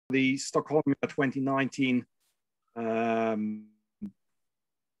the Stockholm 2019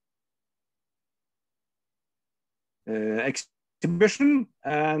 exhibition.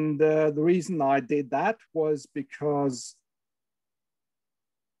 And the reason I did that was because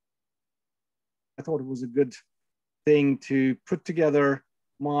I thought it was a good thing to put together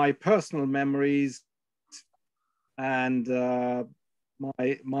my personal memories and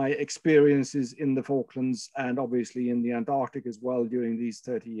my experiences in the Falklands and obviously in the Antarctic as well during these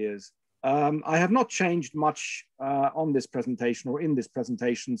 30 years. I have not changed much on this presentation or in this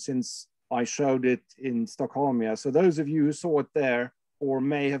presentation since I showed it in Stockholm. So those of you who saw it there or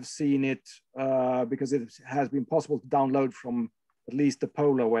may have seen it because it has been possible to download from at least the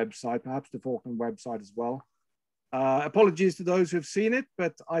Polar website, perhaps the Falkland website as well. Apologies to those who have seen it,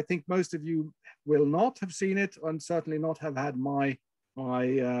 but I think most of you will not have seen it and certainly not have had my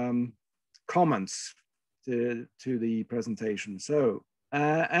comments to the presentation. So,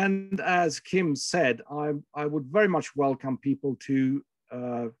 and as Kim said, I would very much welcome people to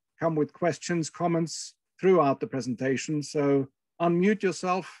come with questions, comments throughout the presentation. So unmute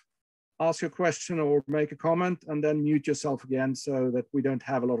yourself, ask your question or make a comment, and then mute yourself again so that we don't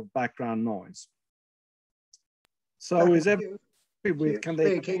have a lot of background noise. So is everybody with, can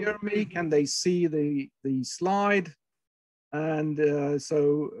they hear me? Can they see the slide? And that's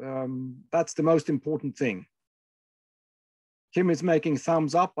the most important thing. Kim is making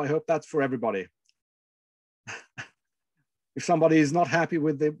thumbs up. I hope that's for everybody. If somebody is not happy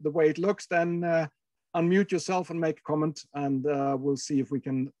with the way it looks, then unmute yourself and make a comment, and we'll see if we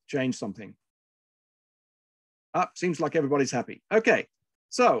can change something. Seems like everybody's happy. Okay,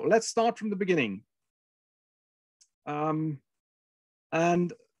 so let's start from the beginning.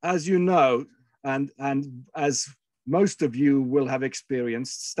 And as you know, and as most of you will have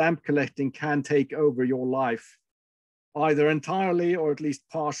experienced, stamp collecting can take over your life, either entirely or at least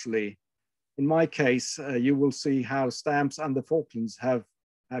partially. In my case, you will see how stamps and the Falklands have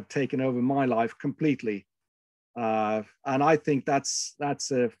taken over my life completely. And I think that's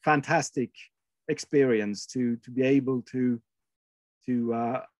a fantastic experience to be able to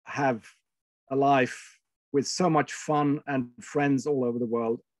have a life with so much fun and friends all over the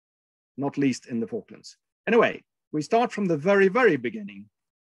world, not least in the Falklands. Anyway, we start from the very, very beginning.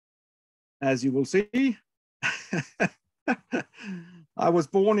 As you will see, I was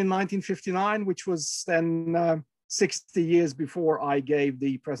born in 1959, which was then 60 years before I gave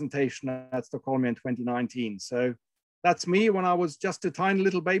the presentation at Stockholm in 2019. So that's me when I was just a tiny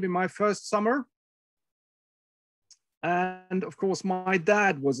little baby, my first summer. And of course, my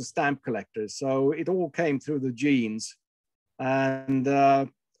dad was a stamp collector, so it all came through the genes. And I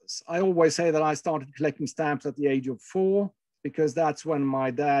always say that I started collecting stamps at the age of 4, because that's when my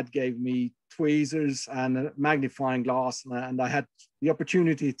dad gave me tweezers and a magnifying glass, and I had the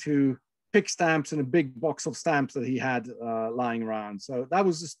opportunity to pick stamps in a big box of stamps that he had lying around. So that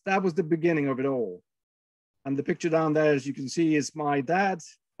was the beginning of it all. And the picture down there, as you can see, is my dad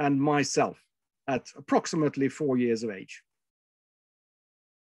and myself at approximately 4 years of age.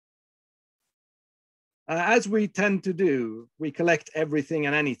 As we tend to do, we collect everything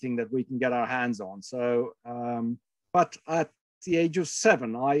and anything that we can get our hands on. So, but at the age of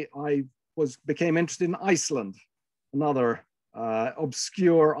 7, I became interested in Iceland, another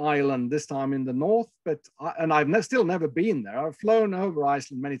obscure island, this time in the north. And I've still never been there. I've flown over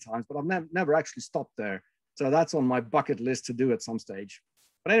Iceland many times, but I've never actually stopped there. So that's on my bucket list to do at some stage.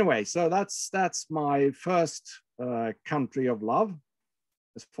 But anyway, so that's my first country of love,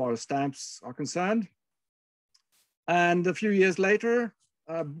 as far as stamps are concerned. And a few years later,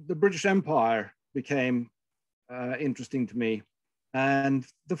 the British Empire became interesting to me. And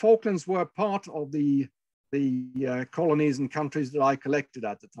the Falklands were part of the colonies and countries that I collected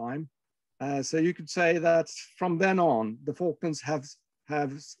at the time. So you could say that from then on, the Falklands have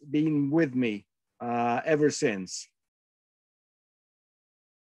been with me ever since.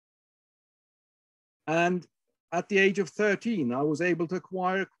 And at the age of 13, I was able to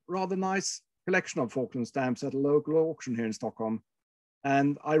acquire a rather nice collection of Falkland stamps at a local auction here in Stockholm.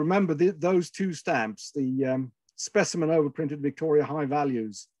 And I remember those 2 stamps, the specimen overprinted Victoria High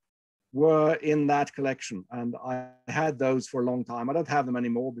Values, were in that collection. And I had those for a long time. I don't have them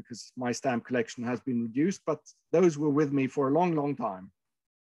anymore because my stamp collection has been reduced, but those were with me for a long, long time.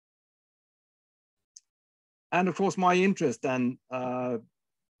 And of course, my interest then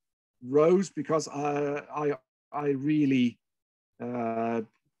rose because I really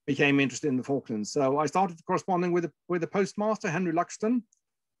became interested in the Falklands. So I started corresponding with the postmaster, Henry Luxton,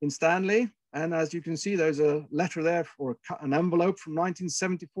 in Stanley. And as you can see, there's a letter there, or an envelope from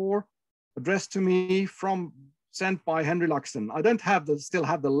 1974, addressed to me from sent by Henry Luxton. I don't have still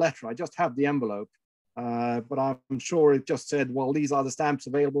have the letter. I just have the envelope. But I'm sure it just said, well, these are the stamps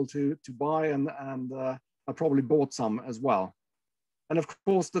available to buy, and I probably bought some as well. And of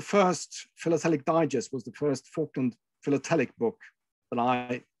course, the first Philatelic Digest was the first Falkland philatelic book that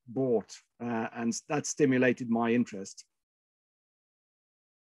I bought, and that stimulated my interest.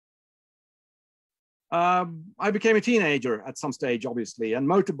 I became a teenager at some stage, obviously, and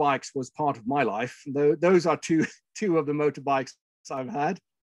motorbikes was part of my life. Those are two of the motorbikes I've had.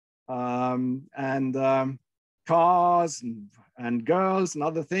 Cars and girls and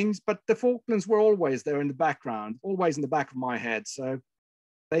other things, but the Falklands were always there in the background, always in the back of my head. So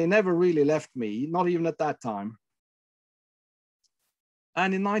they never really left me, not even at that time.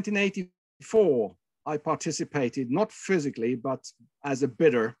 And in 1984, I participated, not physically, but as a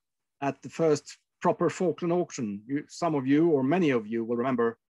bidder at the first proper Falkland auction. Some of you, or many of you, will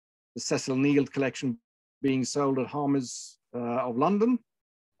remember the Cecil Neal collection being sold at Harmer's of London.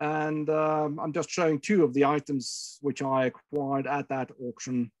 And I'm just showing two of the items which I acquired at that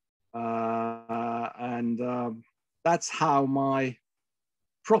auction. That's how my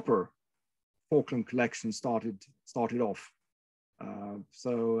proper Falkland collection started off.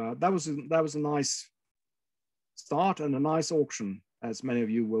 That was a nice start and a nice auction, as many of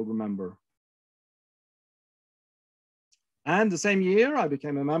you will remember. And the same year, I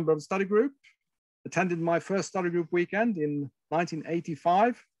became a member of the study group, attended my first study group weekend in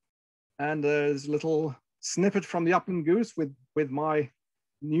 1985. And there's a little snippet from the Upland Goose with my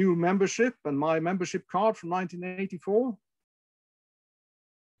new membership and my membership card from 1984.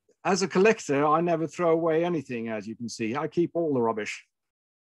 As a collector, I never throw away anything, as you can see. I keep all the rubbish.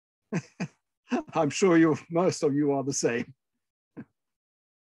 I'm sure most of you are the same.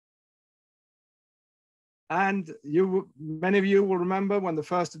 And many of you will remember when the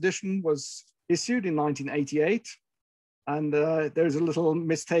first edition was issued in 1988. And there's a little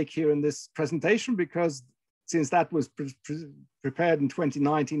mistake here in this presentation, because since that was prepared in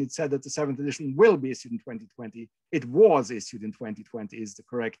 2019, it said that the 7th edition will be issued in 2020. It was issued in 2020 is the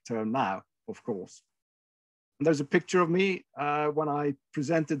correct term now, of course. And there's a picture of me when I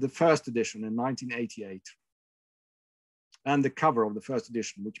presented the first edition in 1988. And the cover of the first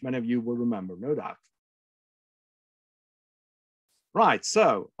edition, which many of you will remember, no doubt. Right,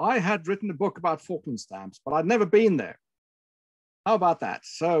 so I had written a book about Falkland stamps, but I'd never been there. How about that?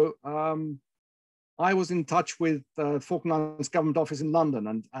 So I was in touch with Falklands Government Office in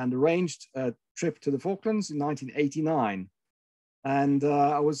London and arranged a trip to the Falklands in 1989. And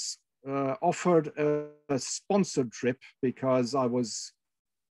I was offered a sponsored trip because I was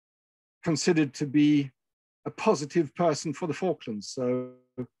considered to be a positive person for the Falklands. So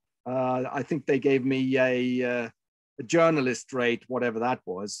I think they gave me a journalist rate, whatever that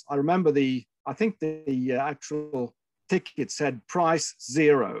was. I remember I think the actual ticket said price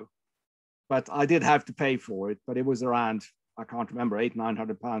 $0, but I did have to pay for it, but it was around, I can't remember,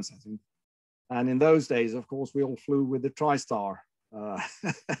 £800–900, I think. And in those days, of course, we all flew with the TriStar,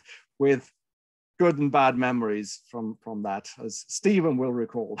 with good and bad memories from that, as Stephen will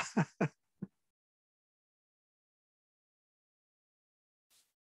recall.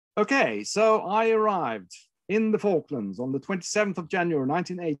 Okay, so I arrived in the Falklands on the 27th of January,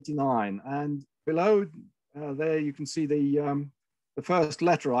 1989. And below there you can see the first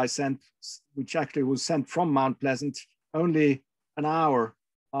letter I sent, which actually was sent from Mount Pleasant only an hour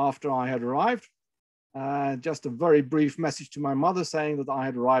after I had arrived. Just a very brief message to my mother saying that I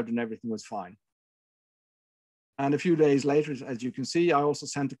had arrived and everything was fine. And a few days later, as you can see, I also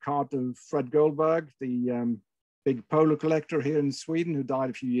sent a card to Fred Goldberg, the big polo collector here in Sweden, who died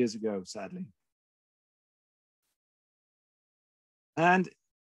a few years ago, sadly. And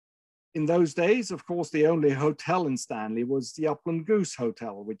in those days, of course, the only hotel in Stanley was the Upland Goose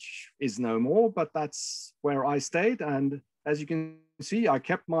Hotel, which is no more, but that's where I stayed. And as you can see, I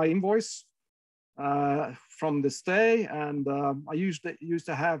kept my invoice from the stay, and I used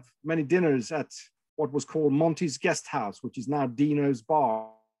to have many dinners at what was called Monty's Guest House, which is now Dino's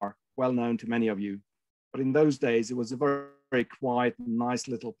Bar, well known to many of you. But in those days, it was a very, very quiet, nice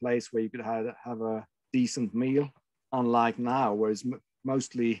little place where you could have a decent meal, unlike now, where it's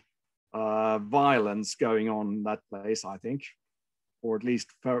mostly violence going on in that place, I think, or at least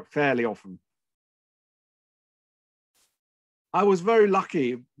fairly often. I was very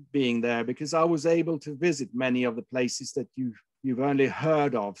lucky being there because I was able to visit many of the places that you've only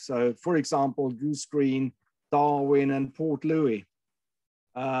heard of. So, for example, Goose Green, Darwin, and Port Louis.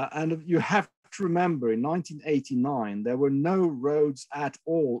 And you have to remember, in 1989, there were no roads at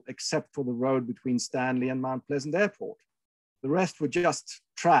all except for the road between Stanley and Mount Pleasant Airport. The rest were just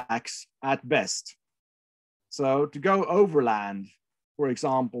tracks at best. So to go overland, for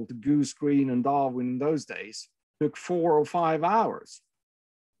example, to Goose Green and Darwin in those days, took 4 or 5 hours.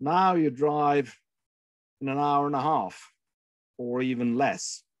 Now you drive in an hour and a half or even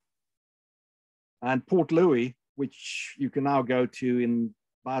less. And Port Louis, which you can now go to in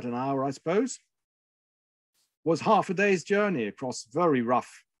about an hour, I suppose, was half a day's journey across very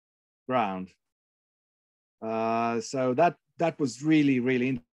rough ground. So that was really, really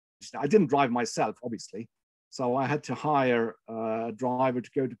interesting. I didn't drive myself, obviously. So I had to hire a driver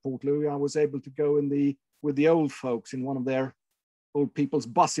to go to Port Louis. I was able to go with the old folks in one of their old people's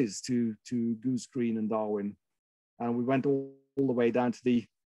buses to Goose Green and Darwin. And we went all the way down to the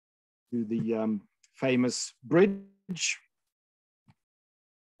famous bridge.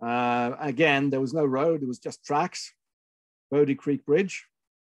 Again, there was no road, it was just tracks, Bodie Creek Bridge.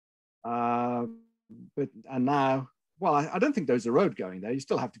 And now, well, I don't think there's a road going there. You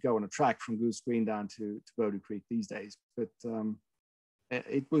still have to go on a track from Goose Green down to Bodie Creek these days. But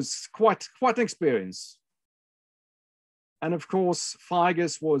it was quite an experience. And of course,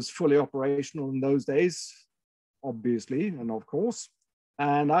 FIGS was fully operational in those days, obviously, and of course.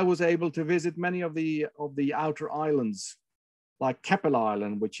 And I was able to visit many of the outer islands, like Keppel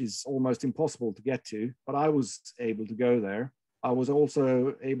Island, which is almost impossible to get to, but I was able to go there. I was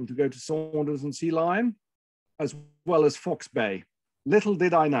also able to go to Saunders and Sea Lion, as well as Fox Bay. Little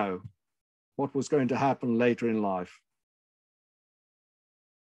did I know what was going to happen later in life.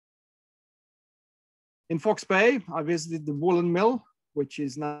 In Fox Bay, I visited the woolen mill, which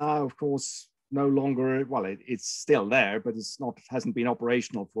is now, of course, no longer, well, it's still there, but hasn't been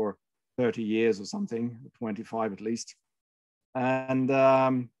operational for 30 years or something, 25 at least. And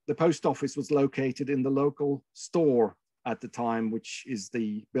the post office was located in the local store at the time, which is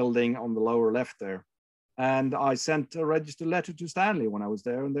the building on the lower left there. And I sent a registered letter to Stanley when I was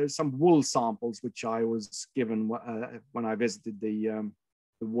there. And there's some wool samples, which I was given when I visited the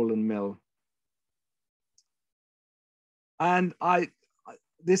woolen mill. And life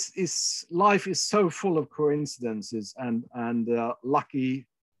is so full of coincidences and lucky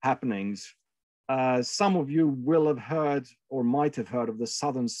happenings. Some of you will have heard or might have heard of the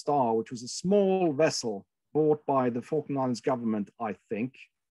Southern Star, which was a small vessel bought by the Falkland Islands government, I think.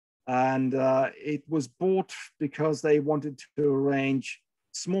 And it was bought because they wanted to arrange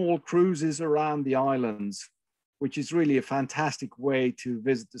small cruises around the islands, which is really a fantastic way to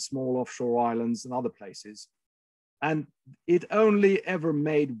visit the small offshore islands and other places. And it only ever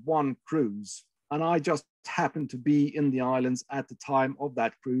made one cruise. And I just happened to be in the islands at the time of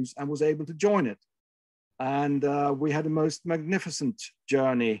that cruise and was able to join it. And we had a most magnificent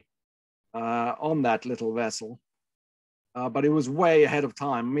journey on that little vessel. But it was way ahead of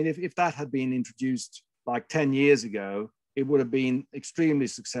time. I mean, if that had been introduced like 10 years ago, it would have been extremely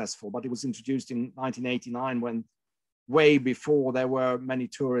successful. But it was introduced in 1989, when way before there were many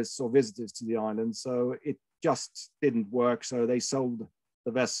tourists or visitors to the island. So it just didn't work. So they sold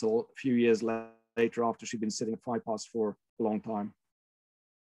the vessel a few years later after she'd been sitting at 5 past for a long time.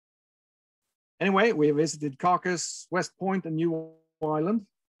 Anyway, we visited Carcass, West Point, and New Island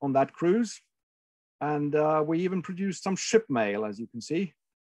on that cruise. And we even produced some ship mail, as you can see,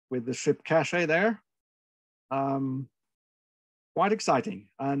 with the ship cachet there. Quite exciting.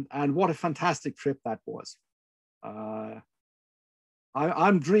 And what a fantastic trip that was.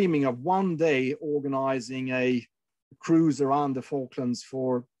 I'm dreaming of one day organizing a cruise around the Falklands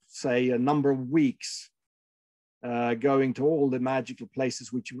for, say, a number of weeks, going to all the magical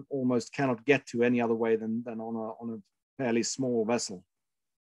places which you almost cannot get to any other way than on a fairly small vessel.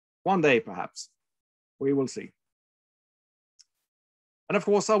 One day, perhaps. We will see. And of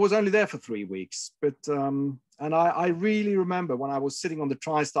course, I was only there for 3 weeks, but and I really remember when I was sitting on the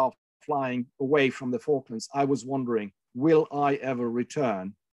TriStar flying away from the Falklands, I was wondering, will I ever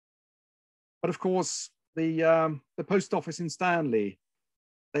return? But of course, the post office in Stanley,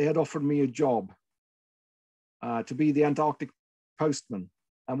 they had offered me a job to be the Antarctic Postman.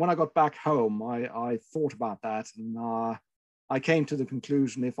 And when I got back home, I thought about that, and I came to the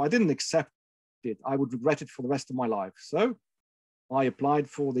conclusion, if I didn't accept it, I would regret it for the rest of my life. So I applied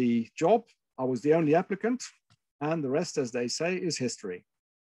for the job. I was the only applicant, and the rest, as they say, is history.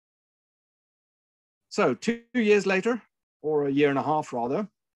 So 2 years later, or a year and a half rather,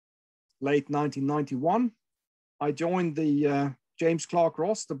 late 1991, I joined the James Clark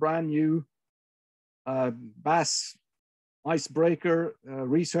Ross, the brand new Bass icebreaker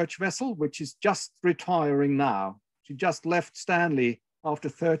research vessel, which is just retiring now. She just left Stanley after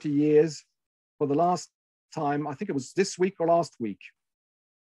 30 years for the last time. I think it was this week or last week.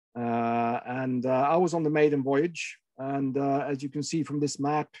 I was on the maiden voyage. And as you can see from this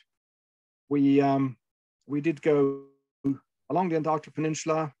map, we we did go along the Antarctic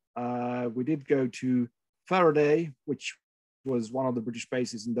Peninsula. We did go to Faraday, which was one of the British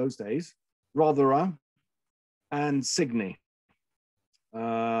bases in those days, Rothera, and Signy.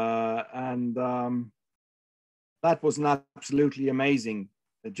 That was an absolutely amazing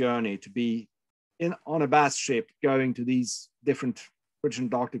journey to be on a bass ship going to these different British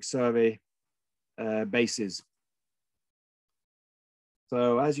Antarctic Survey bases.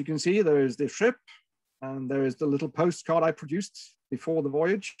 So as you can see, there is the ship and there is the little postcard I produced before the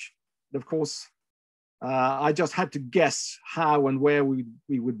voyage. But of course, I just had to guess how and where we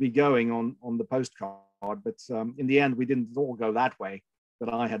would be going on the postcard. But in the end, we didn't all go that way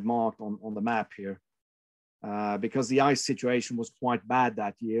that I had marked on the map here because the ice situation was quite bad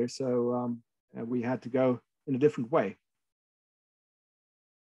that year. So we had to go in a different way.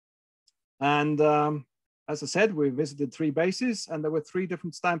 And as I said, we visited 3 bases and there were 3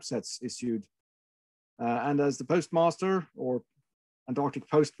 different stamp sets issued. And as the postmaster or Antarctic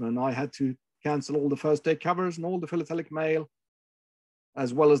Postman, I had to cancel all the first day covers and all the philatelic mail,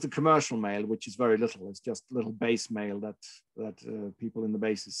 as well as the commercial mail, which is very little. It's just little base mail that people in the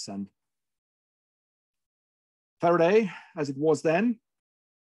bases send. Faraday, as it was then.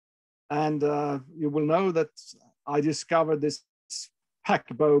 And you will know that I discovered this pack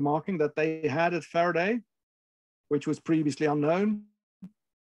bow marking that they had at Faraday, which was previously unknown.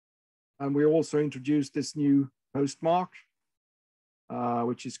 And we also introduced this new postmark,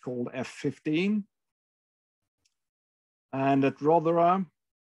 which is called F15. And at Rothera,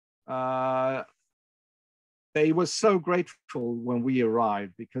 they were so grateful when we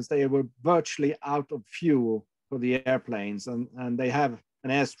arrived because they were virtually out of fuel for the airplanes. And they have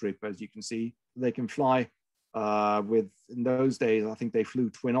an airstrip, as you can see. They can fly in those days, I think they flew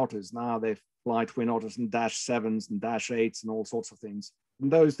Twin Otters. Now they fly Twin Otters and Dash 7s and Dash 8s and all sorts of things. In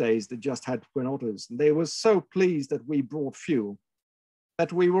those days, they just had Twin Otters. And they were so pleased that we brought fuel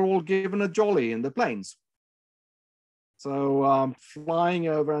that we were all given a jolly in the planes. So flying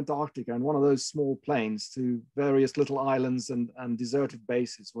over Antarctica in one of those small planes to various little islands and deserted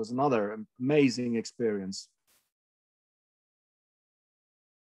bases was another amazing experience.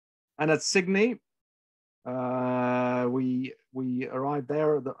 And at Signy, we arrived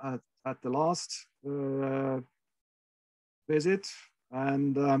there at the last visit,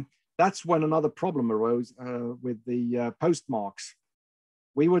 and that's when another problem arose with the postmarks.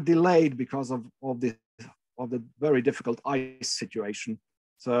 We were delayed because of the very difficult ice situation,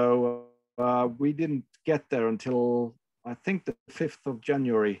 so we didn't get there until I think the 5th of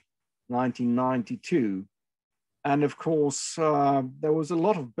January, 1992. And of course, there was a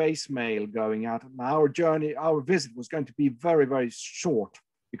lot of base mail going out. Our visit was going to be very, very short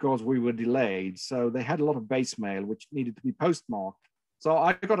because we were delayed. So they had a lot of base mail, which needed to be postmarked. So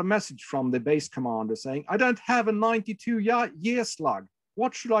I got a message from the base commander saying, I don't have a 92-year slug.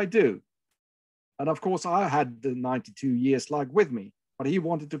 What should I do? And of course, I had the 92-year slug with me, but he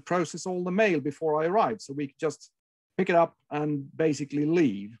wanted to process all the mail before I arrived. So we could just pick it up and basically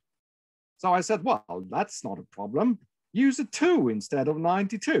leave. So I said, well, that's not a problem. Use a 2 instead of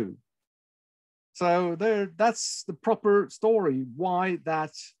 92. So that's the proper story why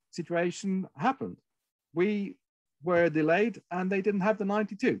that situation happened. We were delayed and they didn't have the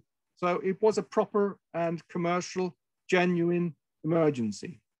 92. So it was a proper and commercial, genuine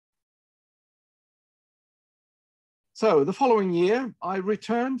emergency. So the following year, I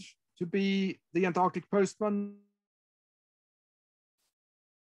returned to be the Antarctic Postman.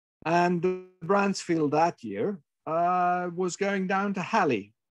 And Bransfield that year was going down to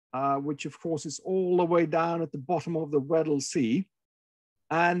Halley, which of course is all the way down at the bottom of the Weddell Sea.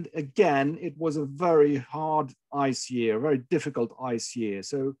 And again, it was a very hard ice year, very difficult ice year.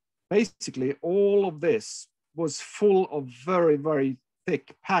 So basically all of this was full of very, very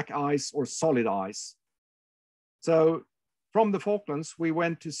thick pack ice or solid ice. So from the Falklands, we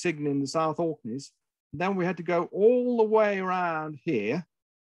went to Signy in the South Orkneys. Then we had to go all the way around here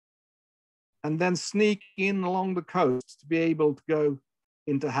and then sneak in along the coast to be able to go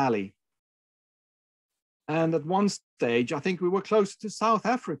into Halley. And at one stage, I think we were closer to South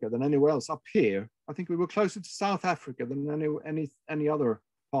Africa than anywhere else up here. I think we were closer to South Africa than any other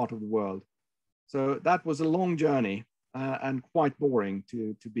part of the world. So that was a long journey and quite boring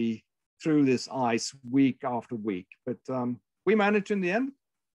to be through this ice week after week. But we managed in the end.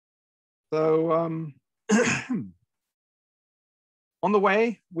 So on the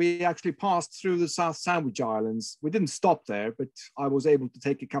way, we actually passed through the South Sandwich Islands. We didn't stop there, but I was able to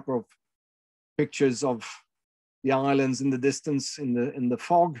take a couple of pictures of the islands in the distance in the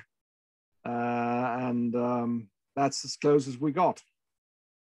fog. That's as close as we got.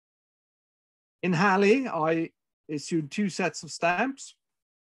 In Halley, I issued 2 sets of stamps.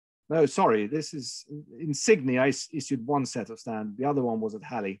 No, sorry, this is in Sydney. I issued 1 set of stamps. The other one was at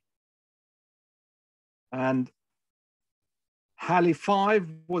Halley. And Halley 5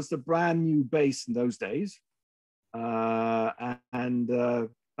 was the brand new base in those days. That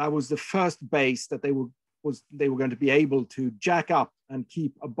was the first base that they were going to be able to jack up and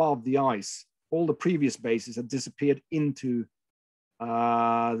keep above the ice. All the previous bases had disappeared into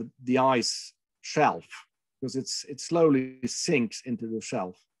the ice shelf because it slowly sinks into the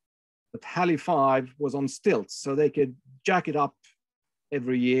shelf. But Halley 5 was on stilts, so they could jack it up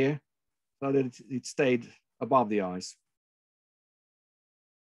every year so that it stayed above the ice.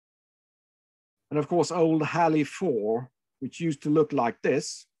 And of course, old Halley 4, which used to look like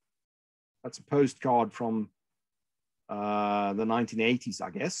this. That's a postcard from the 1980s, I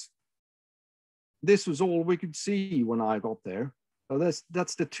guess. This was all we could see when I got there. So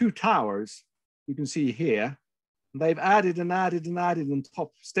that's the 2 towers you can see here. And they've added and added and added on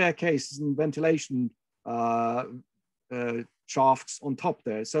top staircases and ventilation shafts on top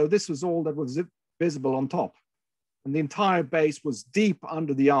there. So this was all that was visible on top. And the entire base was deep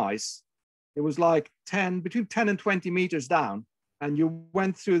under the ice. It was like between 10 and 20 meters down. And you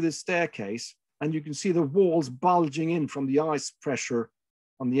went through this staircase and you can see the walls bulging in from the ice pressure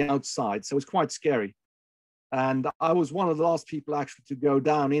on the outside. So it was quite scary. And I was one of the last people actually to go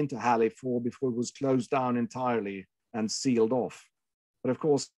down into Halley 4 before it was closed down entirely and sealed off. But of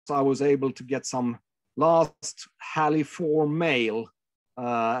course, I was able to get some last Halley 4 mail,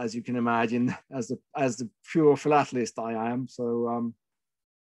 as you can imagine, as the pure philatelist I am. So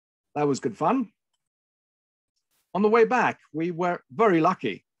that was good fun. On the way back, we were very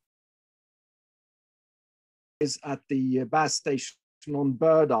lucky. Is at the Bass Station on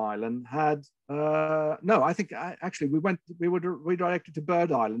Bird Island had no, I think actually we were redirected to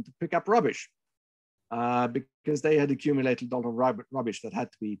Bird Island to pick up rubbish because they had accumulated a lot of rubbish that had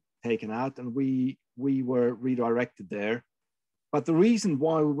to be taken out, and we were redirected there. But the reason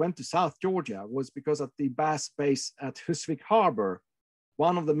why we went to South Georgia was because at the Bass base at Husvik Harbor,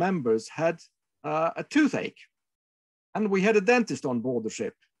 one of the members had a toothache. And we had a dentist on board the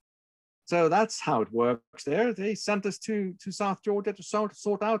ship. So that's how it works there. They sent us to South Georgia to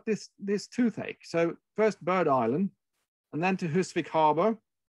sort out this toothache. So first Bird Island, and then to Husvik Harbor.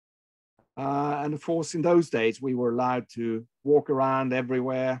 And of course, in those days, we were allowed to walk around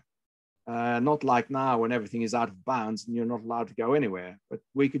everywhere. Not like now when everything is out of bounds and you're not allowed to go anywhere. But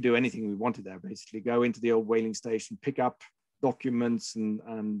we could do anything we wanted there, basically. Go into the old whaling station, pick up documents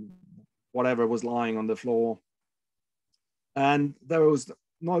and whatever was lying on the floor. And there was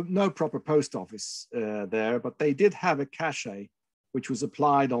no proper post office there, but they did have a cachet, which was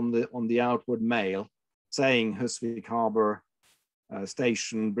applied on the outward mail, saying Husvik Harbor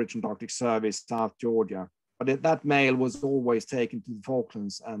Station, British Antarctic Service, South Georgia. But that mail was always taken to the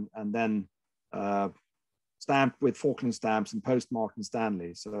Falklands and then stamped with Falkland stamps and postmarked in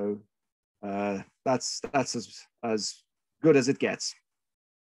Stanley. So that's as good as it gets.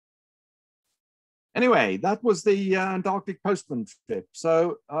 Anyway, that was the Antarctic Postman trip.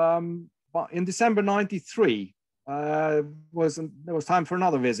 So in December '93, there was time for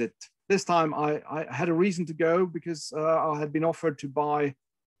another visit. This time I had a reason to go because I had been offered to buy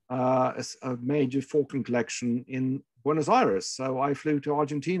a major Falkland collection in Buenos Aires. So I flew to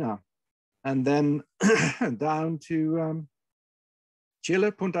Argentina and then down to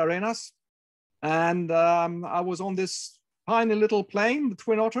Chile, Punta Arenas. And I was on this tiny little plane, the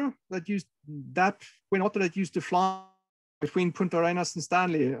Twin Otter that used to fly between Punta Arenas and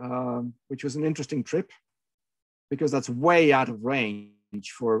Stanley, which was an interesting trip because that's way out of range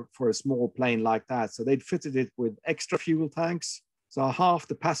for a small plane like that. So they'd fitted it with extra fuel tanks. So half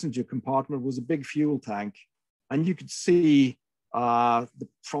the passenger compartment was a big fuel tank, and you could see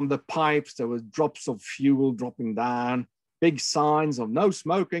from the pipes there was drops of fuel dropping down, big signs of no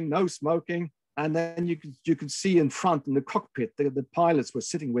smoking, no smoking. And then you could see in front in the cockpit, the pilots were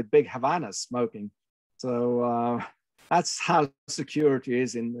sitting with big Havanas smoking. So that's how security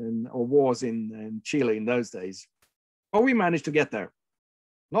is or was in Chile in those days. But we managed to get there.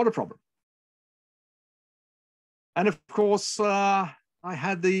 Not a problem. And of course, I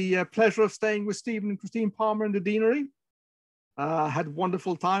had the pleasure of staying with Stephen and Christine Palmer in the deanery. Had a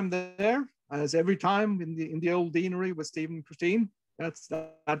wonderful time there, as every time in the old deanery with Stephen and Christine.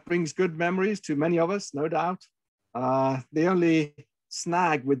 That brings good memories to many of us, no doubt. The only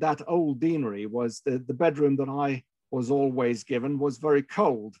snag with that old deanery was the bedroom that I was always given was very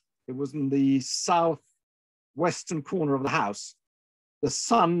cold. It was in the southwestern corner of the house. The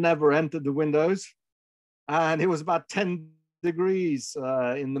sun never entered the windows, and it was about 10 degrees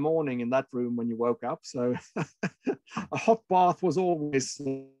in the morning in that room when you woke up. So a hot bath was always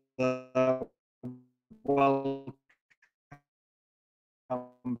welcome.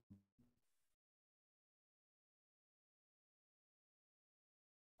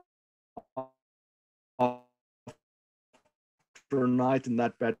 For a night in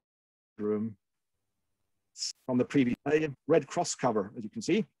that bedroom. From the previous Red Cross cover, as you can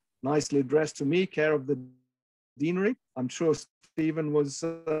see, nicely addressed to me, care of the deanery. I'm sure Stephen was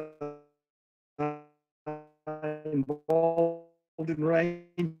involved in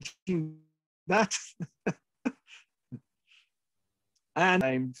arranging that. And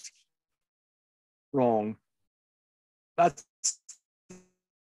I'm wrong. That's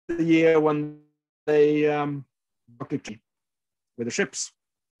the year when they with the ships.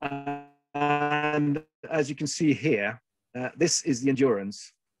 And as you can see here, this is the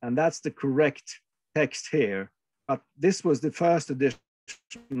Endurance, and that's the correct text here. But this was the first edition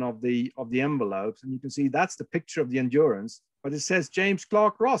of the envelopes, and you can see that's the picture of the Endurance, but it says James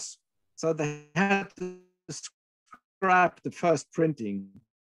Clark Ross. So they had to scrap the first printing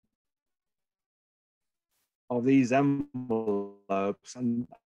of these envelopes and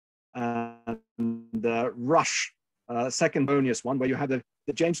rush second bonus one where you have the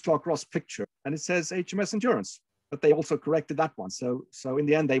James Clark Ross picture and it says HMS Endurance, but they also corrected that one. So in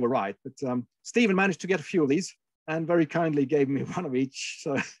the end they were right. But Stephen managed to get a few of these and very kindly gave me one of each.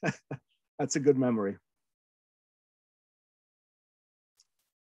 So that's a good memory.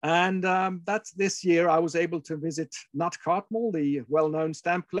 And that's this year I was able to visit Nut Cartmel, the well-known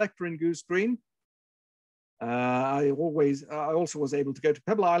stamp collector in Goose Green. I also was able to go to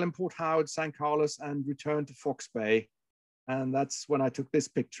Pebble Island, Port Howard, San Carlos, and return to Fox Bay. And that's when I took this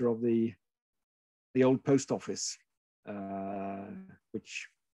picture of the old post office, which,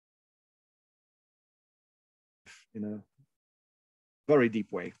 in a very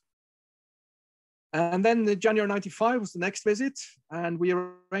deep way. And then the January '95 was the next visit, and we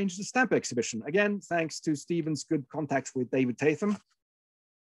arranged a stamp exhibition. Again, thanks to Stephen's good contacts with David Tatham,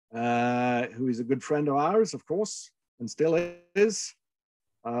 who is a good friend of ours, of course, and still is.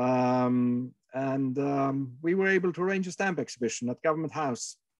 We were able to arrange a stamp exhibition at Government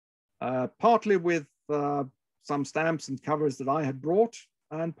House, partly with some stamps and covers that I had brought,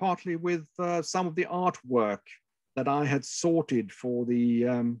 and partly with some of the artwork that I had sorted for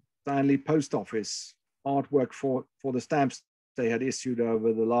the Stanley Post Office, artwork for the stamps they had issued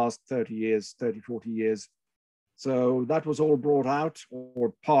over the last 30 years, 30, 40 years. So that was all brought out,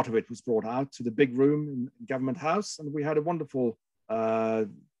 or part of it was brought out to the big room in Government House. And we had a wonderful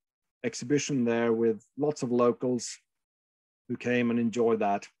exhibition there with lots of locals who came and enjoyed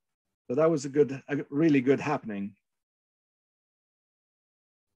that. So that was a really good happening.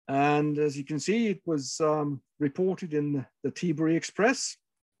 And as you can see, it was reported in the Tilbury Express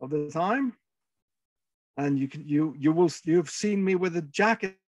of the time. And you've seen me with a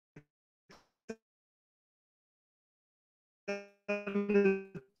jacket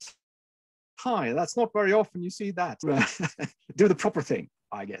tie. That's not very often you see that. Do the proper thing,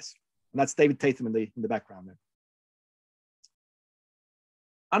 I guess. And that's David Tatham in the background there.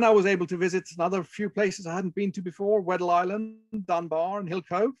 And I was able to visit another few places I hadn't been to before: Weddell Island, Dunbar, and Hill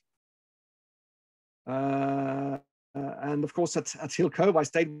Cove. And of course, at Hill Cove, I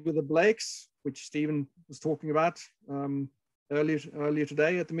stayed with the Blakes, which Stephen was talking about earlier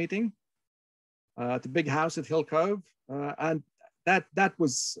today at the meeting. At the big house at Hill Cove, and that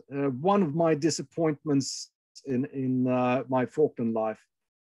was one of my disappointments in my Falkland life.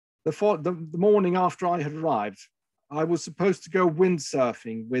 The morning after I had arrived, I was supposed to go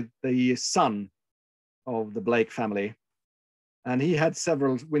windsurfing with the son of the Blake family, and he had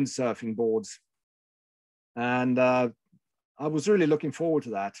several windsurfing boards, and I was really looking forward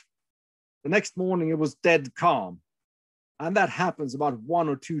to that. The next morning, it was dead calm. And that happens about 1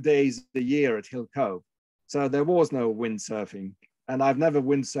 or 2 days a year at Hill Cove. So there was no windsurfing. And I've never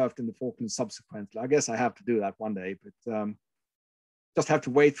windsurfed in the Falklands subsequently. I guess I have to do that one day, but just have to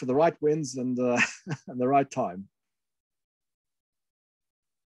wait for the right winds and, and the right time.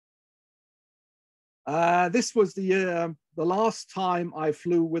 This was the last time I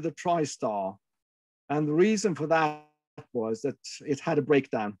flew with a TriStar. And the reason for that was that it had a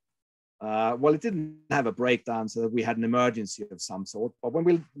breakdown. Well, it didn't have a breakdown, so that we had an emergency of some sort. But when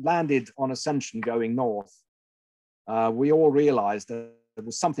we landed on Ascension going north, we all realized that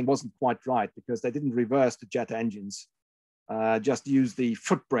something wasn't quite right, because they didn't reverse the jet engines, just use the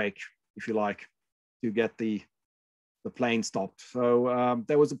foot brake, if you like, to get the plane stopped. So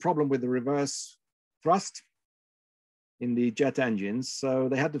there was a problem with the reverse thrust in the jet engines. So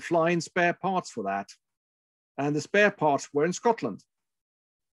they had to fly in spare parts for that. and the spare parts were in Scotland.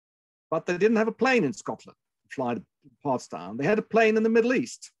 But they didn't have a plane in Scotland to fly the parts down. They had a plane in the Middle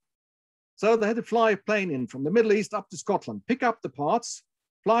East. So they had to fly a plane in from the Middle East up to Scotland, pick up the parts,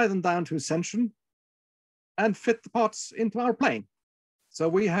 fly them down to Ascension, and fit the parts into our plane. So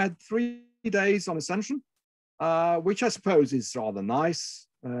we had 3 days on Ascension, which I suppose is rather nice.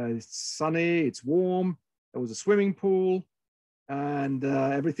 It's sunny, it's warm, there was a swimming pool, and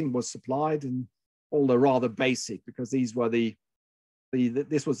everything was supplied, and although rather basic, because these were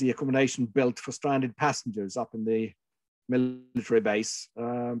this was the accommodation built for stranded passengers up in the military base.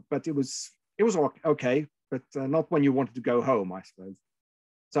 But it was okay, but not when you wanted to go home, I suppose.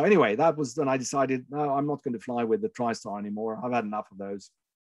 So anyway, that was when I decided, no, I'm not going to fly with the TriStar anymore. I've had enough of those.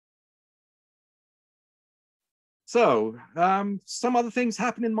 So some other things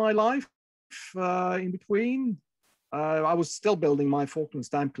happened in my life in between. I was still building my Falkland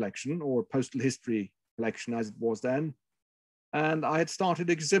stamp collection, or postal history collection as it was then. And I had started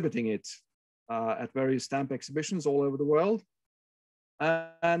exhibiting it at various stamp exhibitions all over the world.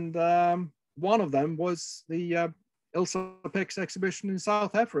 And one of them was the Ilsapex exhibition in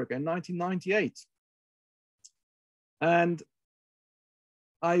South Africa in 1998. And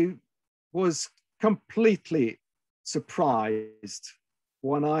I was completely surprised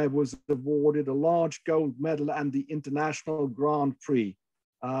when I was awarded a large gold medal and the International Grand Prix.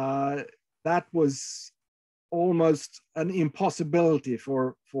 That was almost an impossibility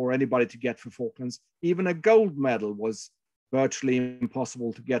for anybody to get for Falklands. Even a gold medal was virtually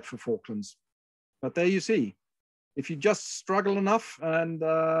impossible to get for Falklands. But there you see, if you just struggle enough and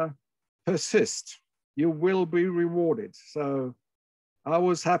persist, you will be rewarded. So I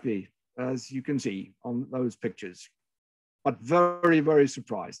was happy, as you can see on those pictures, but very, very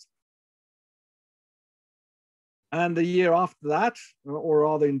surprised. And the year after that, or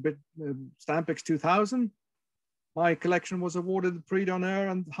rather in Stampex 2000, my collection was awarded the Prix d'Honneur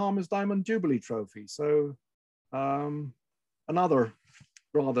and Harmer's Diamond Jubilee Trophy. So another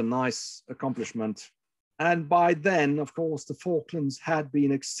rather nice accomplishment. And by then, of course, the Falklands had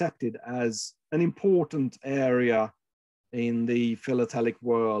been accepted as an important area in the philatelic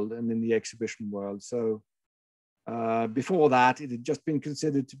world and in the exhibition world. So before that, it had just been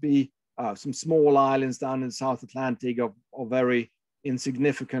considered to be some small islands down in the South Atlantic of very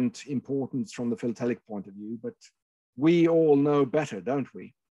insignificant importance from the philatelic point of view. But we all know better, don't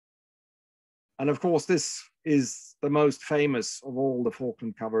we? And of course, this is the most famous of all the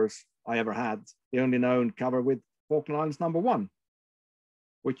Falkland covers I ever had, the only known cover with Falkland Islands #1,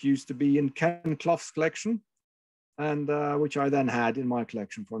 which used to be in Ken Clough's collection, and which I then had in my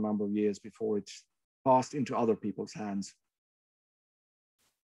collection for a number of years before it passed into other people's hands.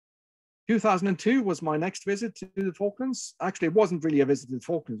 2002 was my next visit to the Falklands. Actually, it wasn't really a visit to the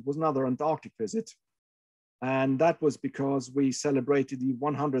Falklands, it was another Antarctic visit. And that was because we celebrated the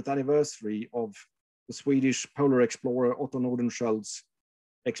 100th anniversary of the Swedish polar explorer Otto Nordenskiöld's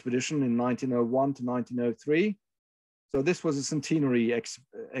expedition in 1901 to 1903. So this was a centenary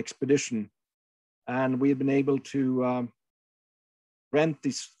expedition. And we had been able to rent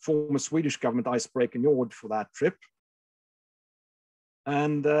this former Swedish government icebreaker Njord for that trip.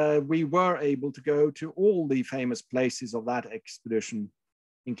 And we were able to go to all the famous places of that expedition,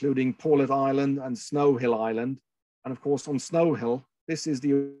 including Paulet Island and Snow Hill Island. And of course, on Snow Hill, this is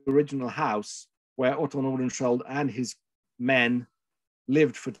the original house where Otto Nordenskiöld and his men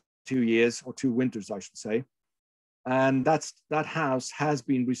lived for 2 years, or 2 winters, I should say. And that house has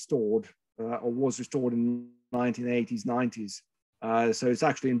been restored, or was restored in the 1980s, 90s. So it's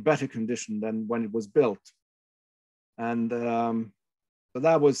actually in better condition than when it was built. And so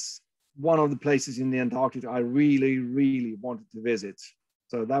that was one of the places in the Antarctic I really, really wanted to visit.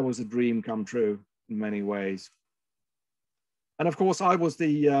 So that was a dream come true in many ways. And of course, I was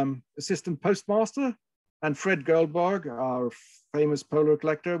the assistant postmaster, and Fred Goldberg, our famous polar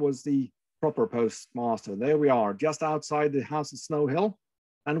collector, was the proper postmaster. There we are, just outside the house at Snow Hill.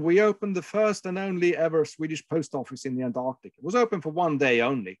 And we opened the first and only ever Swedish post office in the Antarctic. It was open for 1 day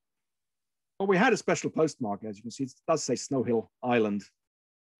only. But we had a special postmark, as you can see. It does say Snow Hill Island.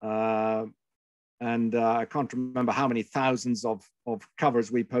 I can't remember how many thousands of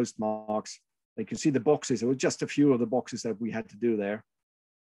covers we postmarks. You can see the boxes. There were just a few of the boxes that we had to do there.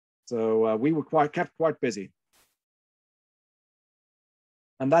 So we were kept quite busy.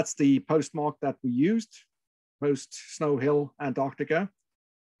 And that's the postmark that we used, post Snow Hill, Antarctica.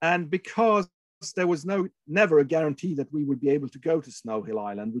 And because there was never a guarantee that we would be able to go to Snow Hill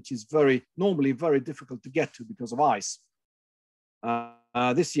Island, which is normally very difficult to get to because of ice.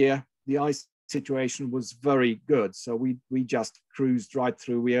 This year, the ice situation was very good. So we just cruised right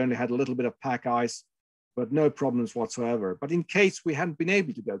through. We only had a little bit of pack ice, but no problems whatsoever. But in case we hadn't been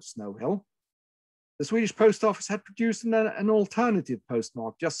able to go to Snow Hill, the Swedish Post Office had produced an alternative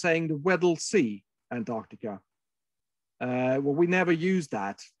postmark, just saying the Weddell Sea, Antarctica. Well, we never used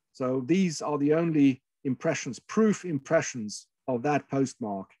that. So these are the only impressions, proof impressions of that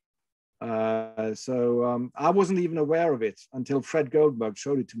postmark. I wasn't even aware of it until Fred Goldberg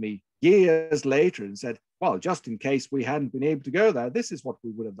showed it to me years later and said, well, just in case we hadn't been able to go there, this is what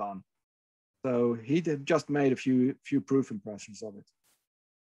we would have done. So he just made a few proof impressions of it.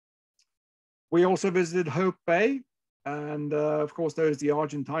 We also visited Hope Bay. And of course, there is the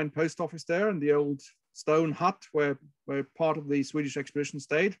Argentine post office there and the old stone hut where part of the Swedish expedition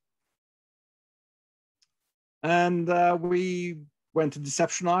stayed. And we went to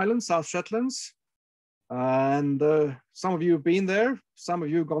Deception Island, South Shetlands. And some of you have been there. Some of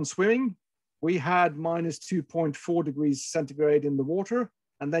you have gone swimming. We had minus 2.4 degrees centigrade in the water.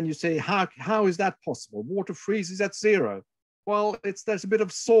 And then you say, how is that possible? Water freezes at 0. Well, there's a bit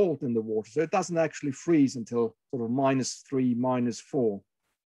of salt in the water, so it doesn't actually freeze until sort of -3, -4.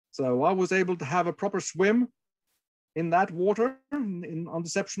 So I was able to have a proper swim in that water on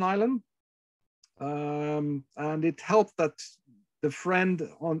Deception Island. And it helped that the friend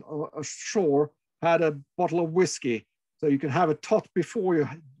on shore had a bottle of whiskey. So you could have a tot before you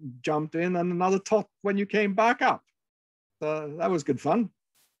jumped in and another tot when you came back up. So that was good fun.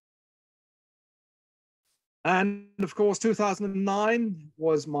 And of course, 2009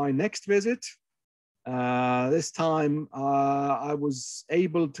 was my next visit. This time I was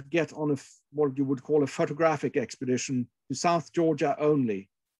able to get on what you would call a photographic expedition to South Georgia only.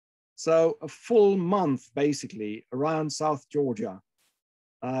 So a full month basically around South Georgia.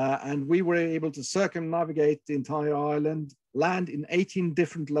 And we were able to circumnavigate the entire island, land in 18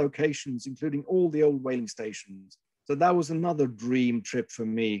 different locations, including all the old whaling stations. So that was another dream trip for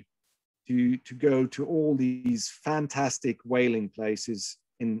me, to go to all these fantastic whaling places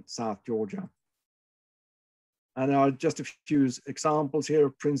in South Georgia. And there are just a few examples here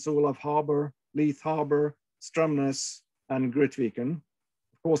of Prince Olaf Harbor, Leith Harbor, Stromness, and Grytviken.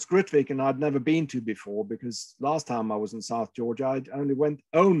 Of course, Grytviken I'd never been to before, because last time I was in South Georgia, I only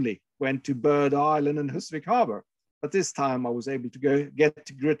went to Bird Island and Husvik Harbor. But this time I was able to get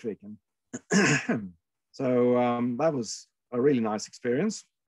to Grytviken. So that was a really nice experience.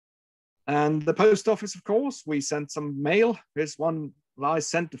 And the post office, of course, we sent some mail. Here's one I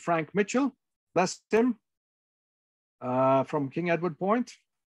sent to Frank Mitchell, bless him, from King Edward Point.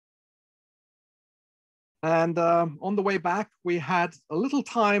 And on the way back, we had a little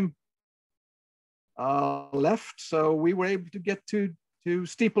time left. So we were able to get to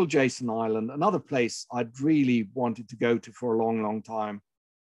Steeplejason Island, another place I'd really wanted to go to for a long, long time.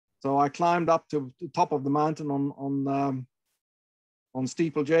 So I climbed up to the top of the mountain on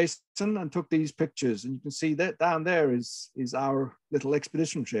Steeplejason and took these pictures. And you can see that down there is our little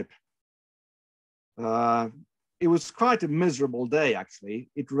expedition ship. It was quite a miserable day, actually.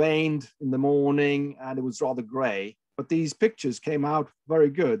 It rained in the morning and it was rather gray, but these pictures came out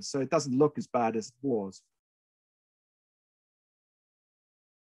very good, so it doesn't look as bad as it was.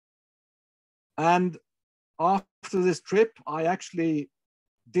 And after this trip, I actually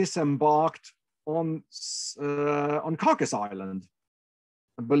disembarked on Carcass Island,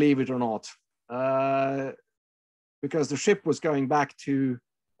 believe it or not, because the ship was going back to,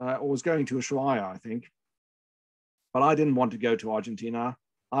 or was going to Ushuaia, I think. But I didn't want to go to Argentina.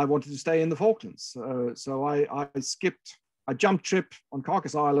 I wanted to stay in the Falklands. So I jumped ship on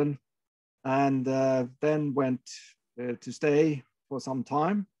Carcass Island and then went to stay for some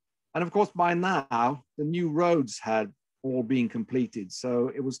time. And of course, by now, the new roads had all been completed. So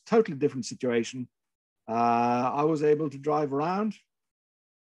it was a totally different situation. I was able to drive around,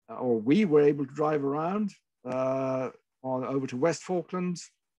 or we were able to drive around over to West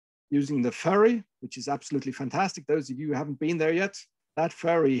Falklands using the ferry, which is absolutely fantastic. Those of you who haven't been there yet, that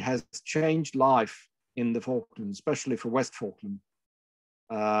ferry has changed life in the Falklands, especially for West Falkland,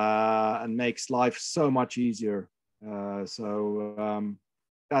 and makes life so much easier. That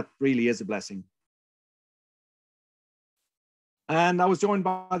really is a blessing. And I was joined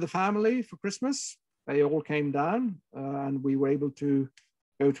by the family for Christmas. They all came down and we were able to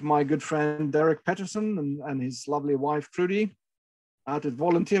go to my good friend, Derek Petterson and his lovely wife, Trudy, out at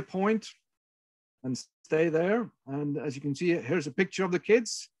Volunteer Point and stay there. And as you can see, here's a picture of the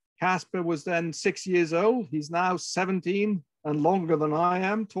kids. Casper was then 6 years old. He's now 17 and longer than I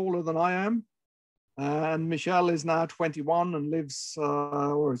am, taller than I am. And Michelle is now 21 and lives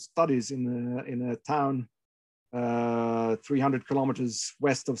or studies in a town 300 kilometers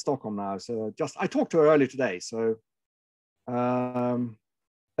west of Stockholm now. So I talked to her earlier today. So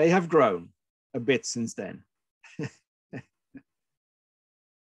they have grown. a bit since then.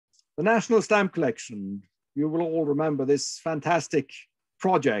 The National Stamp Collection, you will all remember this fantastic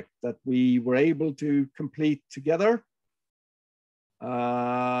project that we were able to complete together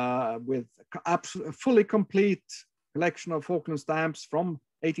with a fully complete collection of Falkland stamps from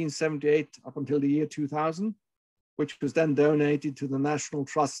 1878 up until the year 2000, which was then donated to the National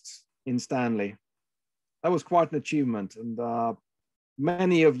Trust in Stanley. That was quite an achievement, and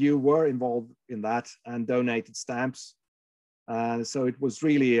many of you were involved in that and donated stamps. So it was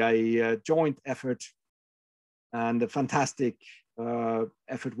really a joint effort and a fantastic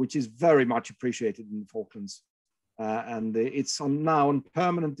effort, which is very much appreciated in the Falklands. And it's now on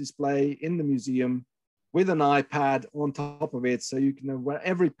permanent display in the museum with an iPad on top of it, so you can know where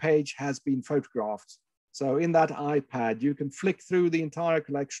every page has been photographed. So in that iPad, you can flick through the entire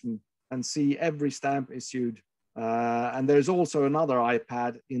collection and see every stamp issued. And there's also another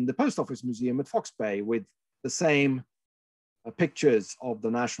iPad in the Post Office Museum at Fox Bay with the same pictures of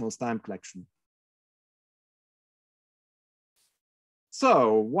the National Stamp Collection.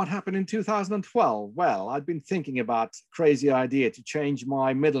 So what happened in 2012? Well, I'd been thinking about a crazy idea to change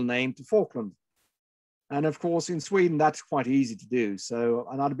my middle name to Falkland. And of course, in Sweden, that's quite easy to do. So,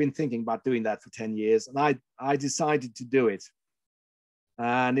 and I'd been thinking about doing that for 10 years, and I decided to do it.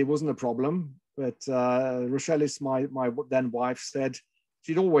 And it wasn't a problem, but Rochelis, my then wife, said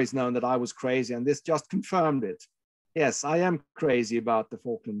she'd always known that I was crazy, and this just confirmed it. Yes, I am crazy about the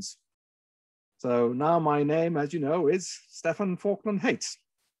Falklands. So now my name, as you know, is Stefan Falkland Heijtz.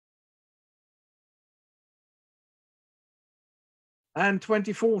 And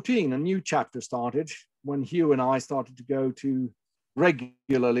 2014, a new chapter started when Hugh and I started to go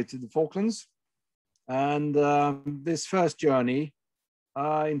regularly to the Falklands. And this first journey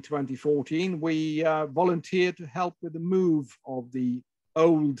in 2014, we volunteered to help with the move of the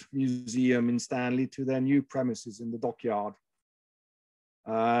old museum in Stanley to their new premises in the dockyard.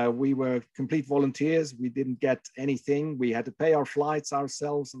 We were complete volunteers. We didn't get anything. We had to pay our flights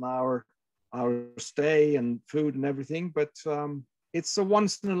ourselves and our stay and food and everything. But it's a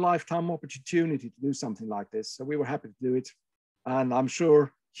once in a lifetime opportunity to do something like this. So we were happy to do it. And I'm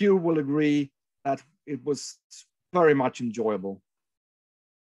sure Hugh will agree that it was very much enjoyable.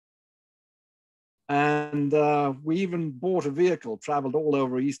 And we even bought a vehicle, traveled all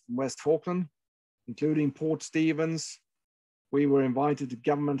over East and West Falkland, including Port Stevens. We were invited to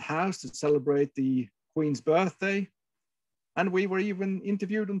Government House to celebrate the Queen's birthday. And we were even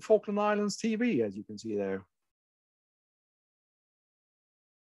interviewed on Falkland Islands TV, as you can see there.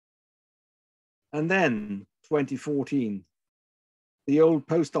 And then 2014, the old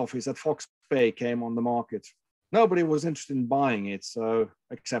post office at Fox Bay came on the market. Nobody was interested in buying it, so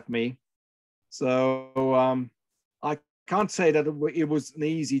except me. So I can't say that it was an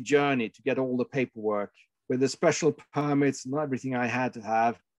easy journey to get all the paperwork with the special permits and everything I had to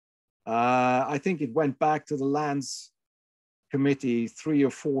have. I think it went back to the Lands Committee 3 or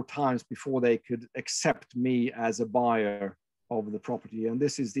 4 times before they could accept me as a buyer of the property. And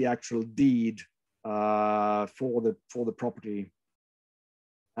this is the actual deed for the property.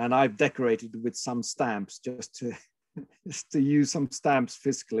 And I've decorated with some stamps just to use some stamps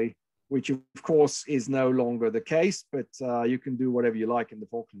physically, which of course is no longer the case, but you can do whatever you like in the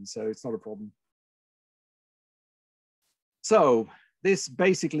Falklands, so it's not a problem. So this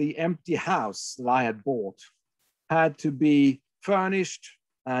basically empty house that I had bought had to be furnished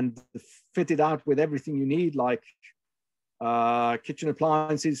and fitted out with everything you need, like kitchen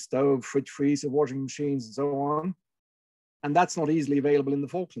appliances, stove, fridge, freezer, washing machines, and so on. And that's not easily available in the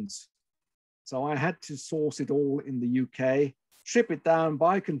Falklands. So I had to source it all in the UK, ship it down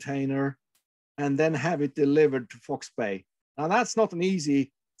by container, and then have it delivered to Fox Bay. Now that's not an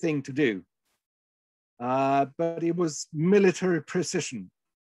easy thing to do, but it was military precision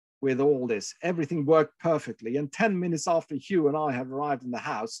with all this. Everything worked perfectly. And 10 minutes after Hugh and I had arrived in the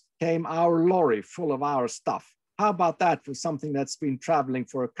house, came our lorry full of our stuff. How about that for something that's been traveling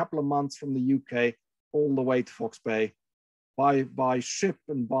for a couple of months from the UK all the way to Fox Bay by ship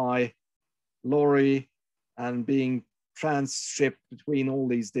and by lorry, and being transshipped between all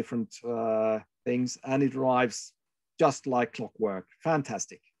these different things, and it arrives just like clockwork.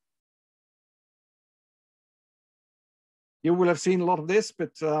 Fantastic. You will have seen a lot of this,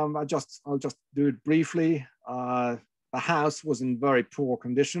 but I'll just do it briefly. The house was in very poor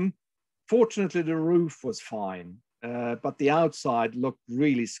condition. Fortunately, the roof was fine, but the outside looked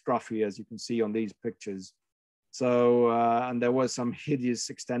really scruffy, as you can see on these pictures. So, and there were some hideous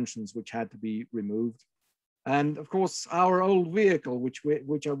extensions which had to be removed. And of course, our old vehicle, which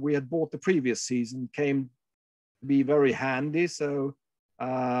we had bought the previous season, came to be very handy. So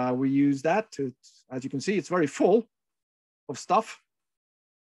We use that to, as you can see, it's very full of stuff.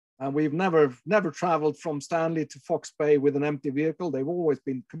 And we've never traveled from Stanley to Fox Bay with an empty vehicle. They've always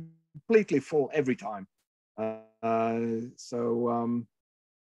been completely full every time.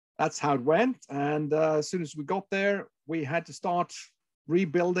 That's how it went. And as soon as we got there, we had to start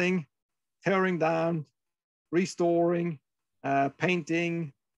rebuilding, tearing down, restoring,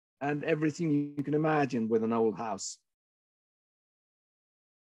 painting, and everything you can imagine with an old house.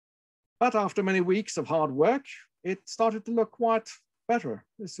 But after many weeks of hard work, it started to look quite better.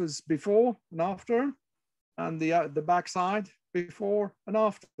 This was before and after, and the backside before and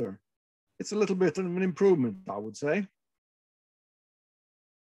after. It's a little bit of an improvement, I would say.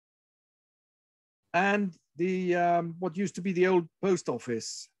 And the what used to be the old post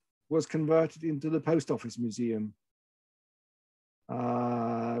office was converted into the post office museum,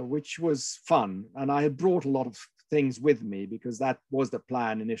 which was fun. And I had brought a lot of things with me because that was the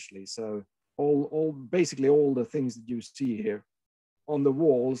plan initially. So basically all the things that you see here on the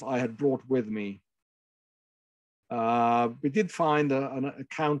walls, I had brought with me. We did find a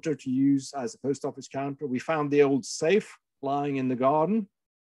counter to use as a post office counter. We found the old safe lying in the garden.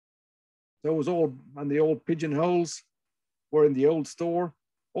 So it was all, and the old pigeonholes were in the old store.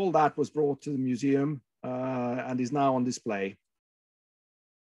 All that was brought to the museum and is now on display.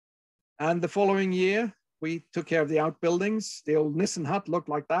 And the following year, we took care of the outbuildings. The old Nissen hut looked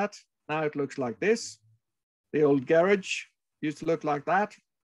like that. Now it looks like this. The old garage used to look like that,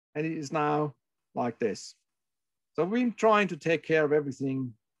 and it is now like this. So we've been trying to take care of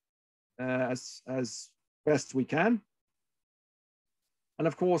everything as best we can. And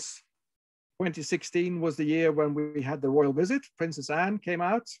of course, 2016 was the year when we had the royal visit. Princess Anne came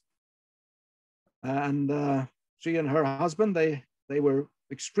out, and she and her husband, they were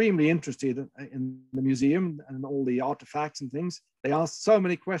extremely interested in the museum and all the artifacts and things. They asked so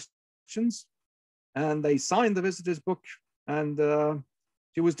many questions, and they signed the visitor's book, and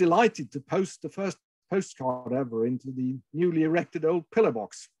she was delighted to post the first postcard ever into the newly erected old pillar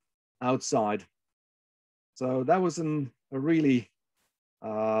box outside. So that was a really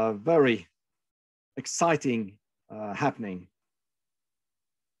very exciting happening.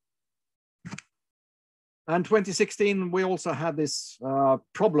 And 2016, we also had this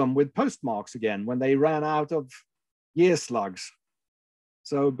problem with postmarks again when they ran out of year slugs.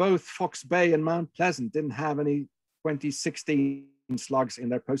 So both Fox Bay and Mount Pleasant didn't have any 2016 slugs in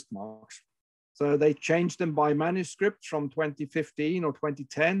their postmarks. So they changed them by manuscript from 2015 or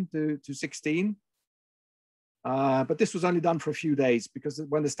 2010 to 16. But this was only done for a few days because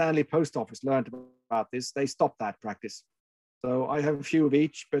when the Stanley Post Office learned about this, they stopped that practice. So I have a few of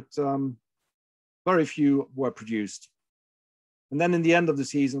each, but very few were produced. And then in the end of the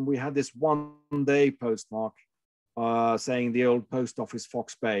season, we had this one-day postmark saying the old post office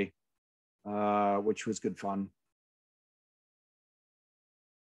Fox Bay, which was good fun.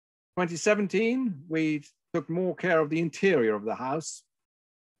 2017, we took more care of the interior of the house,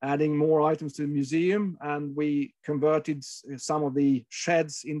 adding more items to the museum, and we converted some of the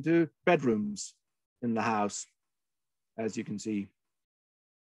sheds into bedrooms in the house, as you can see.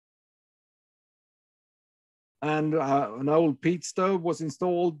 And an old peat stove was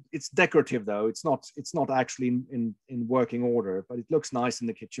installed. It's decorative though. It's not actually in working order, but it looks nice in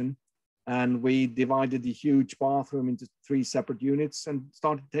the kitchen. And we divided the huge bathroom into 3 separate units and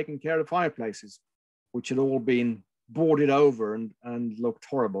started taking care of fireplaces, which had all been boarded over and looked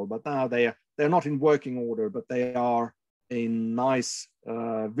horrible. But now they're not in working order, but they are in nice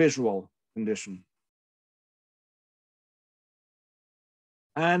visual condition.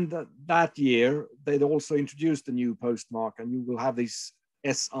 And that year, they'd also introduced a new postmark, and you will have these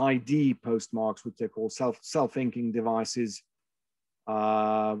SID postmarks, which they call self-inking devices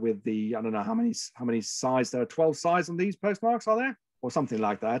with the, I don't know how many sides. There are 12 sides on these postmarks, are there? Or something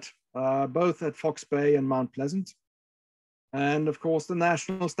like that, both at Fox Bay and Mount Pleasant. And of course, the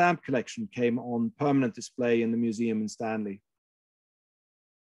National Stamp Collection came on permanent display in the museum in Stanley.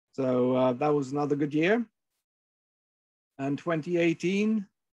 So that was another good year. And 2018,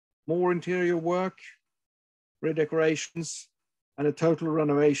 more interior work, redecorations, and a total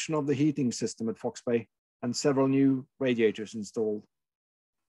renovation of the heating system at Fox Bay, and several new radiators installed.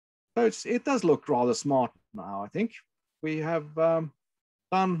 So it does look rather smart now, I think. We have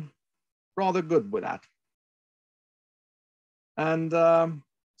done rather good with that. And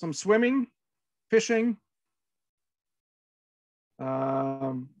some swimming, fishing,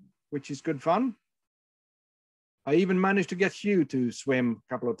 which is good fun. I even managed to get Hugh to swim a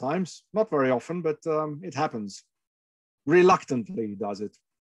couple of times. Not very often, but it happens. Reluctantly he does it.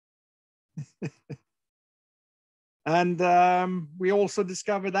 And we also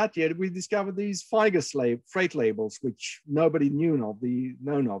discovered that year, we discovered these freight labels, which nobody knew of, the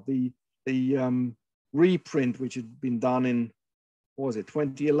reprint, which had been done in, what was it,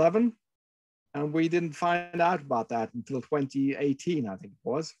 2011? And we didn't find out about that until 2018, I think it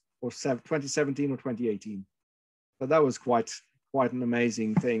was, or 2017 or 2018. So that was quite an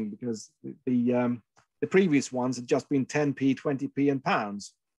amazing thing, because the previous ones had just been 10p, 20p, and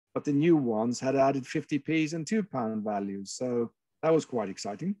pounds. But the new ones had added 50p's and £2 values. So that was quite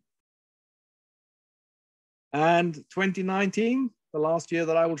exciting. And 2019, the last year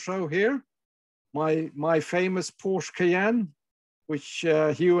that I will show here, my famous Porsche Cayenne, which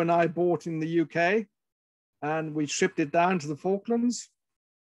Hugh and I bought in the UK, and we shipped it down to the Falklands.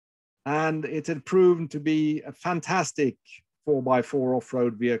 And it had proven to be a fantastic 4x4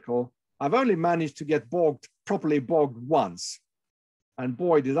 off-road vehicle. I've only managed to get properly bogged once. And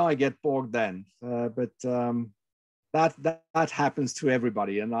boy, did I get bogged then. But that happens to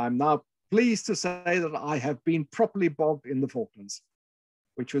everybody. And I'm now pleased to say that I have been properly bogged in the Falklands,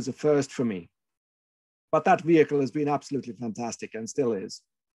 which was a first for me. But that vehicle has been absolutely fantastic and still is.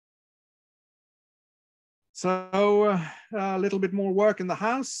 So a little bit more work in the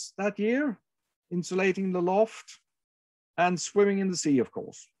house that year, insulating the loft and swimming in the sea, of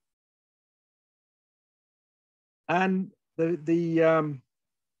course. And the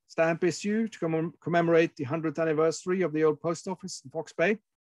stamp issue to commemorate the 100th anniversary of the old post office in Fox Bay.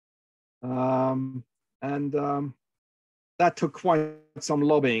 That took quite some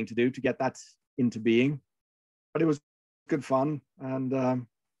lobbying to do to get that into being, but it was good fun. And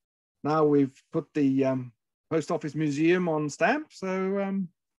now we've put the post office museum on stamp. So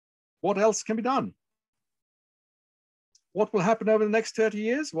what else can be done? What will happen over the next 30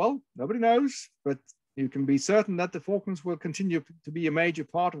 years? Well, nobody knows, but you can be certain that the Falklands will continue to be a major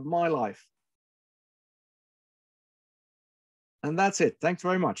part of my life. And that's it. Thanks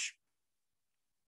very much.